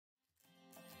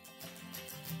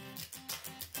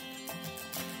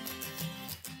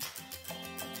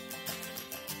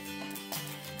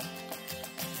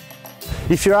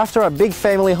If you're after a big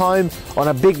family home on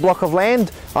a big block of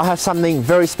land, I have something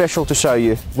very special to show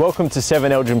you. Welcome to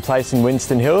 7 Elgin Place in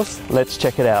Winston Hills. Let's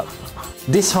check it out.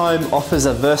 This home offers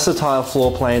a versatile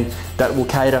floor plan that will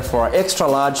cater for an extra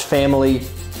large family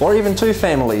or even 2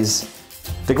 families.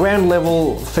 The ground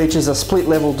level features a split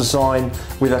level design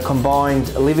with a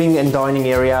combined living and dining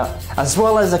area, as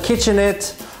well as a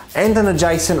kitchenette and an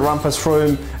adjacent rumpus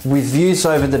room with views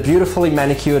over the beautifully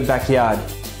manicured backyard.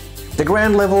 The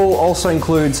ground level also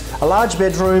includes a large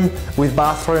bedroom with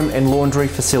bathroom and laundry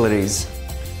facilities.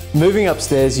 Moving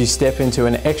upstairs, you step into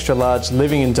an extra large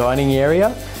living and dining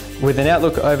area with an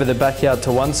outlook over the backyard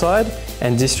to one side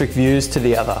and district views to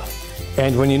the other.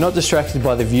 And when you're not distracted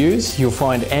by the views, you'll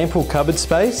find ample cupboard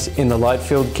space in the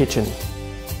light-filled kitchen.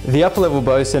 The upper level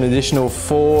boasts an additional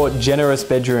 4 generous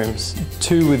bedrooms,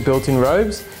 2 with built-in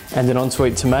robes and an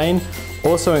ensuite to main.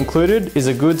 Also included is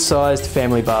a good-sized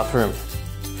family bathroom.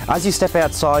 As you step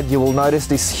outside, you will notice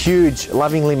this huge,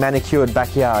 lovingly manicured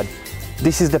backyard.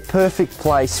 This is the perfect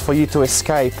place for you to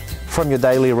escape from your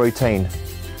daily routine.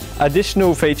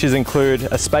 Additional features include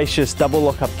a spacious double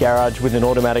lock-up garage with an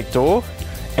automatic door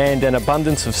and an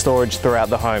abundance of storage throughout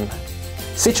the home.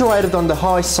 Situated on the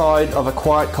high side of a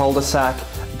quiet cul-de-sac,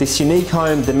 this unique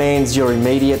home demands your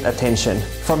immediate attention.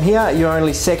 From here, you're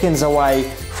only seconds away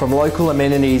from local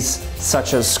amenities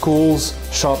such as schools,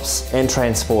 shops and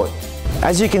transport.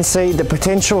 As you can see, the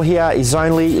potential here is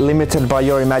only limited by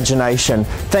your imagination.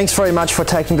 Thanks very much for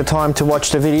taking the time to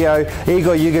watch the video.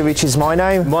 Igor Jugovic is my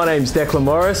name. My name's Declan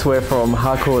Morris. We're from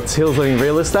Harcourt's Hills Living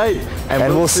Real Estate.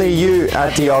 And we'll see you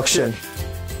at the auction.